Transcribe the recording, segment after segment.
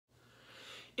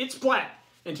It's Platt,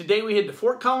 and today we head to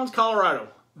Fort Collins, Colorado.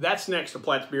 That's next to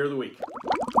Platt's Beer of the Week.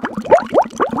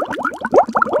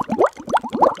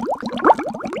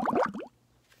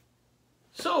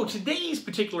 So today's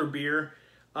particular beer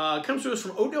comes to us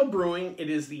from Odell Brewing.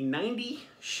 It is the 90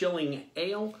 Schilling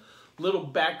Ale. Little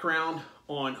background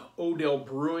on Odell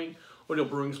Brewing. Odell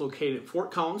Brewing is located in Fort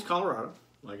Collins, Colorado,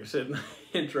 like I said in the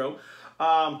intro.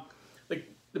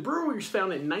 The brewery was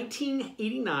founded in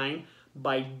 1989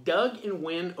 by Doug and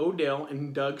Wynn Odell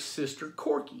and Doug's sister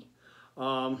Corky.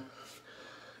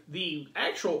 The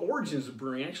actual origins of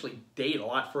brewing actually date a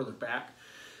lot further back.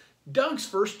 Doug's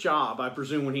first job, I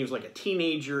presume when he was like a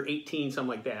teenager, 18, something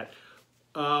like that,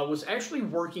 was actually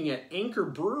working at Anchor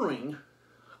Brewing.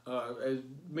 As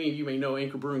many of you may know,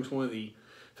 Anchor Brewing is one of the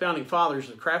founding fathers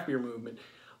of the craft beer movement.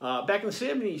 Back in the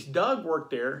 70s, Doug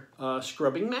worked there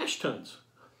scrubbing mash tuns.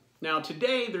 Now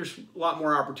today, there's a lot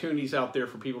more opportunities out there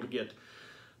for people to get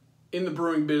in the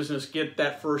brewing business, get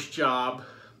that first job.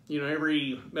 You know,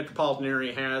 every metropolitan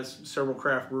area has several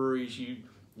craft breweries. You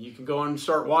can go and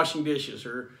start washing dishes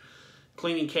or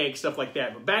cleaning cakes, stuff like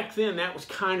that. But back then, that was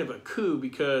kind of a coup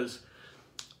because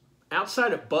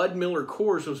outside of Bud, Miller,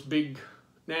 Coors, those big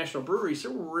national breweries,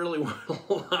 there really weren't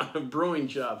a lot of brewing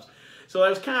jobs. So that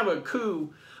was kind of a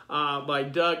coup by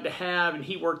Doug to have, and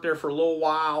he worked there for a little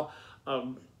while.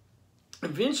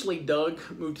 Eventually, Doug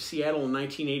moved to Seattle in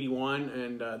 1981,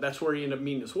 and that's where he ended up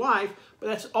meeting his wife. But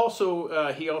that's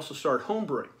also he also started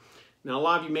homebrewing. Now, a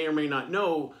lot of you may or may not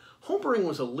know, homebrewing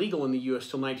was illegal in the U.S.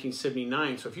 till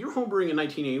 1979. So if you were homebrewing in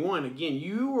 1981, again,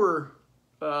 you were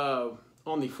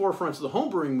on the forefronts of the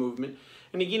homebrewing movement.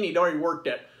 And again, he'd already worked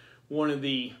at one of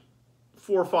the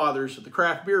forefathers of the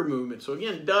craft beer movement. So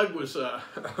again, Doug was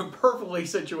perfectly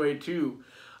situated to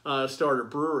start a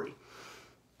brewery.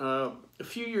 A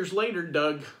few years later,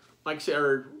 Doug, like I said,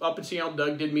 or up in Seattle,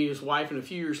 Doug did meet his wife, and a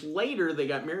few years later, they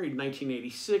got married in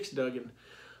 1986. Doug and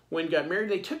Wynn got married.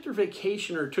 They took their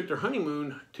vacation or took their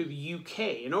honeymoon to the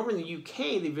UK, and over in the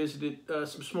UK, they visited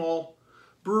some small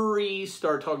breweries,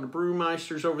 started talking to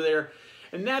brewmeisters over there,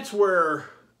 and that's where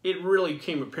it really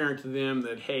became apparent to them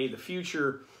that, hey, the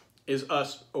future is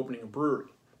us opening a brewery.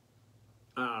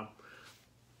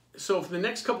 So for the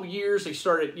next couple of years, they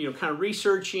started, kind of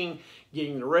researching,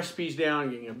 getting the recipes down,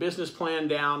 getting a business plan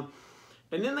down,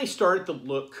 and then they started to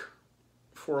look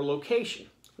for a location.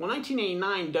 Well, in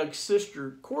 1989, Doug's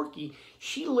sister, Corky,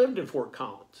 she lived in Fort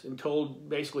Collins and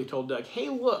basically told Doug, hey,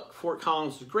 look, Fort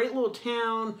Collins is a great little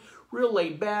town, real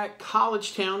laid back,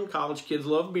 college town, college kids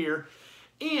love beer,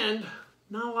 and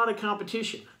not a lot of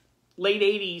competition. Late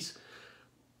 80s,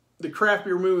 the craft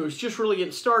beer movement was just really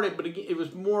getting started, but it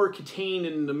was more contained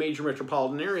in the major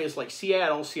metropolitan areas like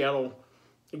Seattle. Seattle,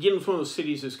 again, was one of those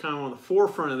cities that's kind of on the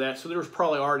forefront of that, so there was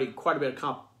probably already quite a bit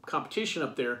of competition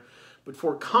up there. But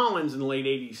Fort Collins in the late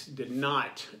 80s did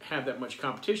not have that much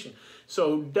competition.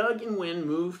 So Doug and Wynn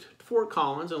moved to Fort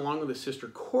Collins, and along with his sister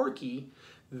Corky,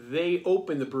 they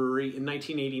opened the brewery in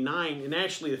 1989, and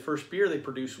actually the first beer they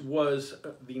produced was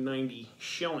the 90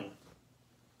 Schilling.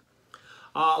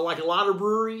 Like a lot of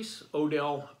breweries,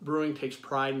 Odell Brewing takes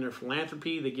pride in their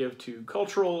philanthropy. They give to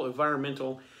cultural,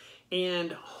 environmental,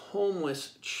 and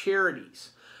homeless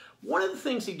charities. One of the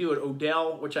things they do at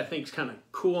Odell, which I think is kind of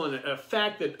cool, and a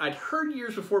fact that I'd heard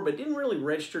years before but didn't really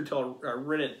register until I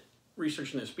read it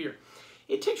researching this beer,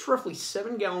 it takes roughly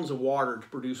 7 gallons of water to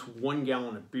produce 1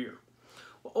 gallon of beer.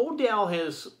 Well, Odell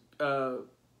has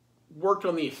worked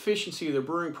on the efficiency of their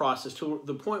brewing process to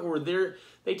the point where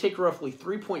they take roughly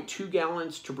 3.2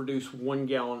 gallons to produce 1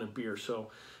 gallon of beer. So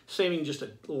saving just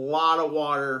a lot of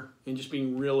water and just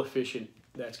being real efficient,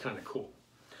 that's kind of cool.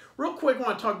 Real quick, I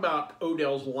want to talk about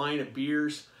Odell's line of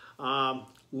beers.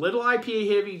 Little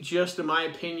IPA heavy, just in my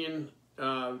opinion.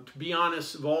 To be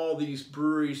honest, of all these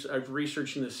breweries I've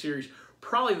researched in this series,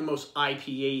 probably the most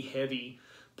IPA heavy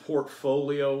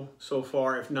portfolio so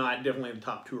far, if not definitely in the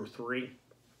top 2 or 3.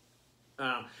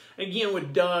 Again,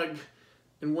 with Doug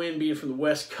and Wynn being from the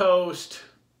West Coast,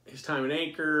 his time at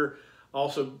Anchor,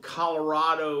 also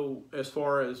Colorado, as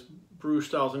far as brew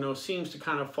styles I know, seems to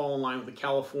kind of fall in line with the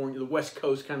California, the West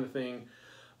Coast kind of thing,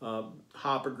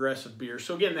 hop aggressive beer.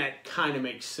 So again, that kind of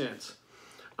makes sense.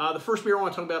 The first beer I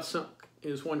want to talk about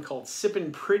is one called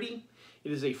Sippin' Pretty.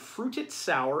 It is a fruited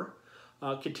sour,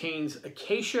 contains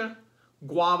acacia,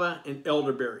 guava, and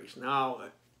elderberries. Now,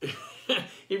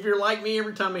 if you're like me,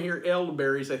 every time I hear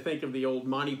elderberries, I think of the old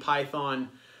Monty Python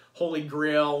Holy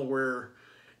Grail, where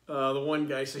the one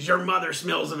guy says, your mother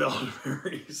smells of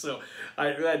elderberries. So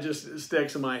that just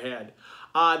sticks in my head.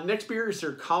 Next beer is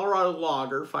their Colorado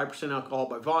Lager, 5% alcohol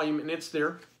by volume, and it's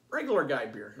their regular guy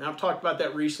beer. Now, I've talked about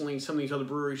that recently. Some of these other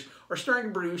breweries are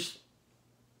starting to produce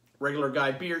regular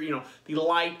guy beer, you know, the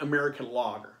light American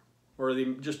lager, or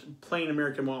the just plain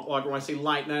American lager. When I say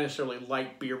light, not necessarily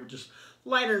light beer, but just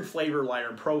lighter in flavor, lighter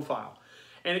in profile.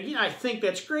 And again, I think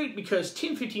that's great because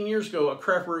 10, 15 years ago, a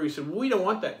craft brewery said, we don't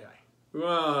want that guy.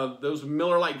 Those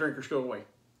Miller Lite drinkers, go away.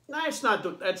 That's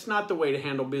not the way to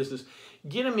handle business.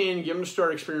 Get them in, get them to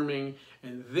start experimenting,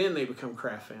 and then they become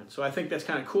craft fans. So I think that's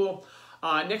kind of cool.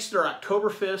 Next, their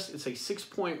Oktoberfest. It's a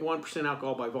 6.1%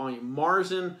 alcohol by volume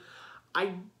Marzen.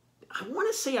 I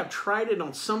want to say I've tried it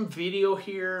on some video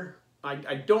here.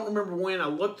 I don't remember when. I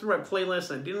looked through my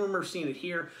playlist and I didn't remember seeing it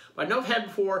here. But I know I've had it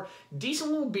before.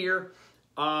 Decent little beer.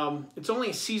 It's only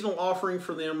a seasonal offering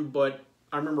for them, but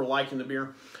I remember liking the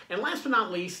beer. And last but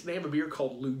not least, they have a beer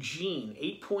called Lugene.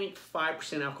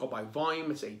 8.5% alcohol by volume.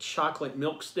 It's a chocolate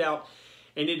milk stout.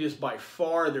 And it is by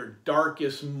far their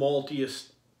darkest,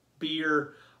 maltiest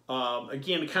beer.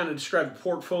 Again, to kind of describe the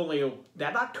portfolio,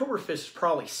 that Oktoberfest is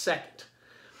probably second.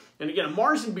 And again, a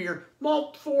Marzen beer,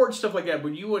 malt forward, stuff like that,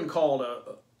 but you wouldn't call it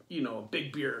a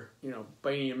big beer,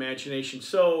 by any imagination.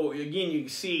 So again, you can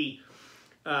see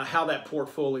how that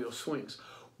portfolio swings.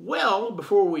 Well,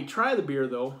 before we try the beer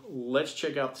though, let's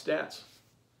check out the stats.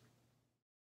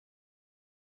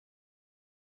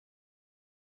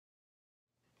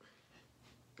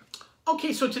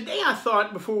 Okay, so today I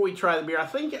thought before we try the beer, I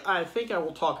think I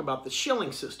will talk about the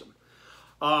Schilling System.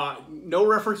 No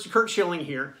reference to Kurt Schilling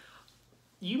here.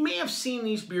 You may have seen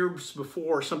these beers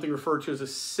before, something referred to as a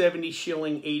 70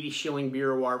 shilling, 80 shilling beer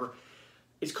or whatever.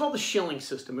 It's called the Schilling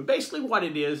System. And basically what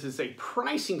it is a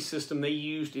pricing system they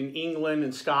used in England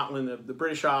and Scotland, the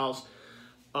British Isles,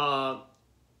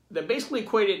 that basically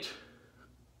equated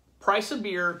price of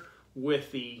beer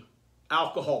with the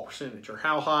alcohol percentage, or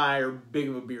how high or big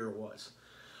of a beer it was.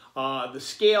 The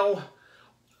scale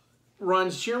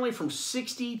runs generally from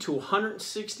 60 to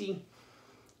 160.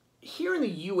 Here in the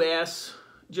U.S.,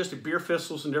 just at beer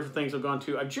festivals and different things I've gone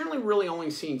to, I've generally really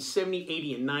only seen 70,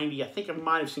 80, and 90. I think I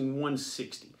might have seen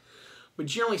 160. But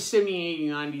generally 70, 80,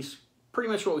 90 is pretty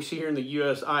much what we see here in the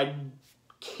U.S. I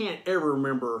can't ever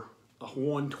remember a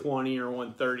 120 or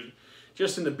 130.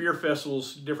 Just in the beer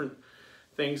festivals, different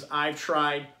things I've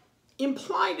tried.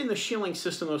 Implied in the Schilling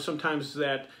System, though, sometimes is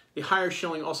that the higher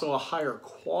shilling, also a higher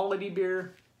quality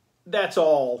beer. That's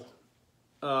all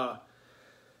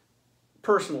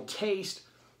personal taste.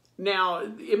 Now,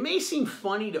 it may seem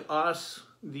funny to us,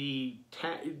 the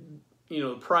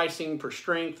pricing per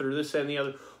strength or this, that, and the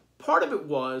other. Part of it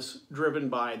was driven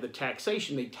by the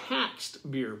taxation. They taxed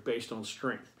beer based on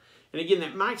strength. And again,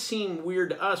 that might seem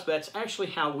weird to us, but that's actually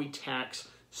how we tax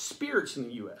spirits in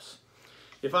the U.S.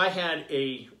 If I had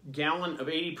a gallon of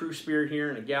 80 proof spirit here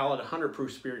and a gallon of 100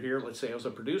 proof spirit here, let's say I was a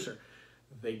producer,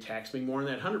 they tax me more than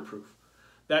that 100 proof.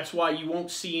 That's why you won't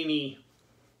see any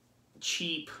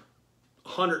cheap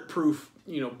 100 proof,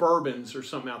 bourbons or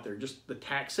something out there. Just the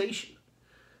taxation.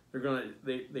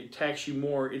 They tax you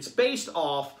more. It's based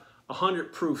off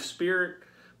 100 proof spirit,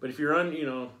 but if you're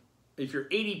if you're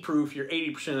 80 proof, you're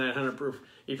 80% of that 100 proof.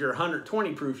 If you're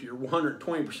 120 proof, you're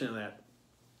 120% of that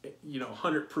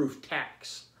 100 proof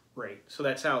tax rate. So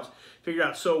that's how it's figured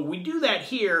out. So we do that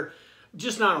here,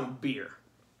 just not on beer.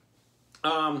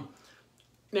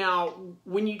 Now,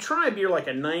 when you try a beer like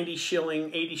a 90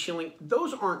 shilling, 80 shilling,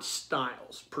 those aren't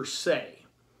styles per se.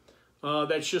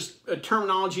 That's just a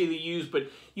terminology they use, but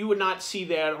you would not see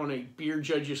that on a beer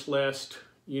judges list.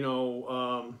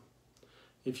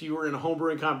 If you were in a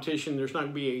homebrewing competition, there's not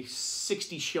going to be a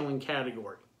 60 shilling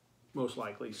category, most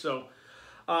likely. So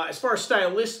as far as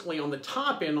stylistically, on the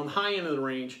top end, on the high end of the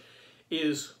range,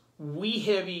 is wee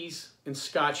heavies and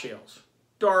Scotch ales.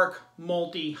 Dark,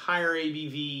 malty, higher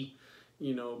ABV,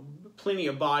 plenty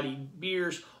of body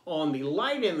beers. On the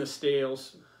light end of the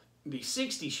scales, the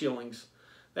 60 shillings,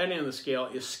 that end of the scale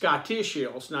is Scottish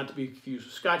ales, not to be confused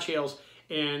with Scotch ales,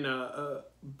 and a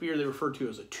beer they refer to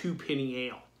as a 2-penny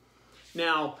ale.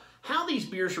 Now, how these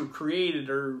beers were created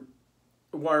or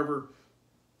whatever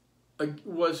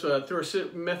was through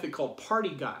a method called party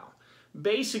guile.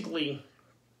 Basically,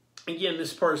 again,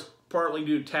 this is partly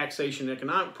due to taxation and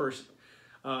economic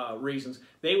reasons.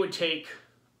 They would take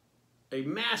a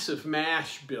massive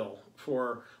mash bill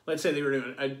for, let's say they were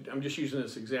doing, I'm just using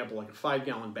this example, like a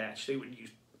 5-gallon batch. They would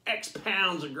use X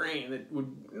pounds of grain that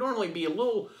would normally be a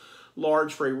little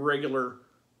large for a regular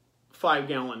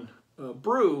 5-gallon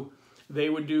brew. They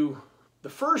would do the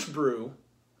first brew,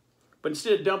 but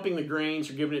instead of dumping the grains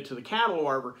or giving it to the cattle or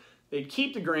whatever, they'd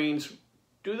keep the grains,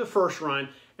 do the first run,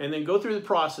 and then go through the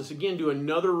process again, do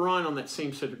another run on that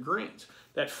same set of grains.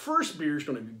 That first beer is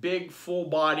going to be big,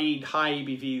 full-bodied, high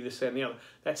ABV, this, that, and the other.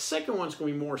 That second one's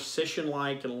going to be more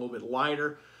session-like and a little bit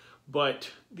lighter, but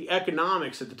the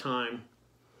economics at the time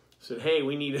said, hey,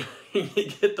 we need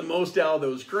to get the most out of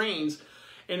those grains.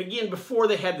 And again, before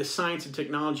they had the science and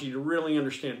technology to really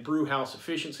understand brew house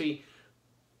efficiency,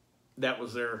 that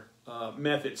was their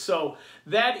method. So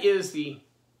that is the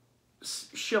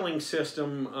Schilling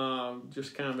System,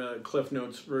 just kind of a Cliff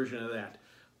Notes version of that.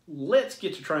 Let's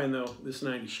get to trying, though, this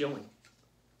 90 Schilling.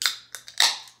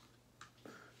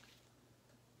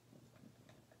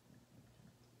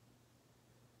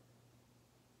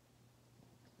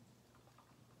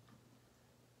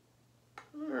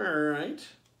 Alright,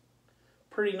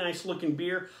 pretty nice looking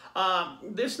beer.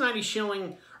 This 90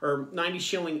 Schilling, or 90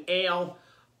 Schilling Ale,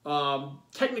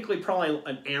 technically probably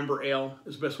an amber ale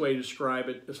is the best way to describe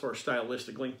it as far as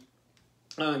stylistically.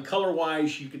 Color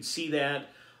wise, you could see that.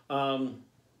 I'd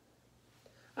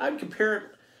compare it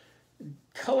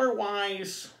color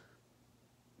wise,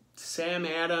 Sam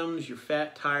Adams, your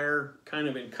Fat Tire, kind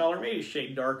of in color, maybe a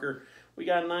shade darker. We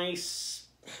got a nice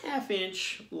 1/2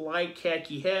 inch light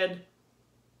khaki head.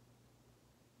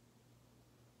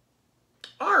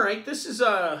 All right, this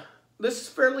is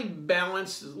fairly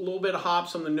balanced. A little bit of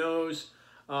hops on the nose.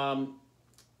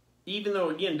 Even though,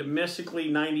 again, domestically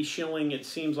 90 Schilling, it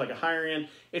seems like a higher end.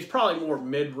 It's probably more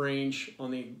mid-range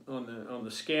on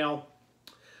the scale.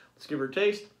 Let's give her a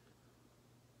taste.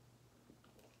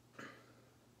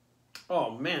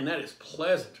 Oh man, that is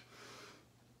pleasant.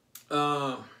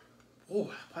 Oh,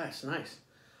 that's nice.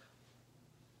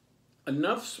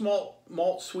 Enough small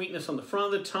malt sweetness on the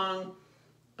front of the tongue.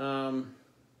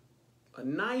 A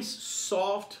nice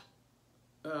soft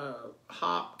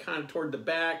hop kind of toward the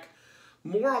back.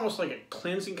 More almost like a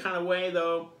cleansing kind of way,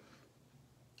 though.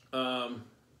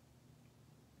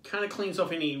 Kind of cleans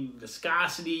off any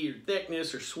viscosity or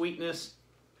thickness or sweetness.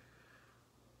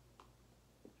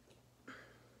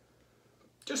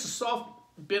 Just a soft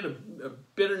bit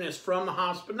of bitterness from the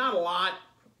hops, but not a lot.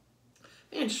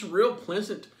 Man, just real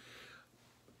pleasant.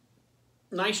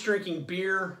 Nice drinking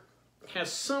beer.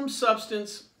 Has some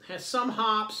substance. Has some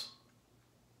hops.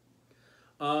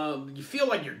 You feel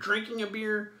like you're drinking a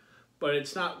beer, but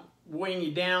it's not weighing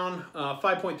you down.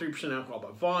 5.3% alcohol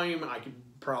by volume. I could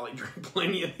probably drink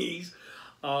plenty of these.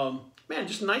 Man,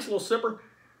 just a nice little sipper.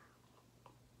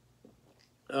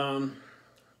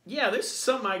 Yeah, this is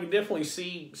something I can definitely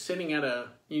see sitting at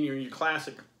your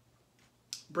classic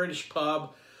British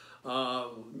pub,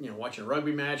 watching a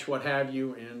rugby match, what have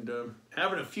you, and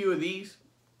having a few of these,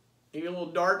 maybe a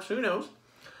little darts, who knows.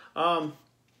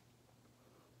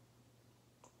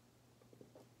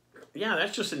 Yeah,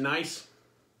 that's just a nice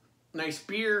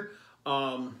beer.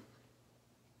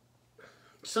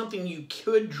 Something you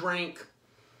could drink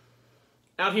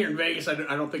out here in Vegas. I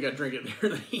don't think I'd drink it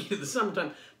during the heat of the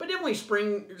summertime, but definitely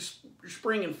spring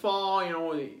and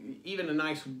fall, even a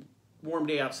nice warm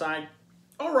day outside.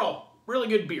 Overall, really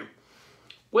good beer.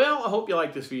 Well, I hope you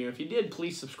liked this video. If you did,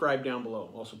 please subscribe down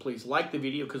below. Also, please like the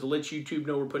video because it lets YouTube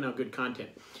know we're putting out good content.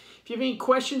 If you have any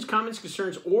questions, comments,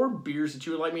 concerns, or beers that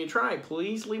you would like me to try,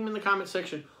 please leave them in the comment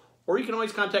section, or you can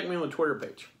always contact me on the Twitter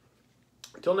page.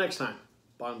 Until next time,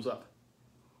 bottoms up.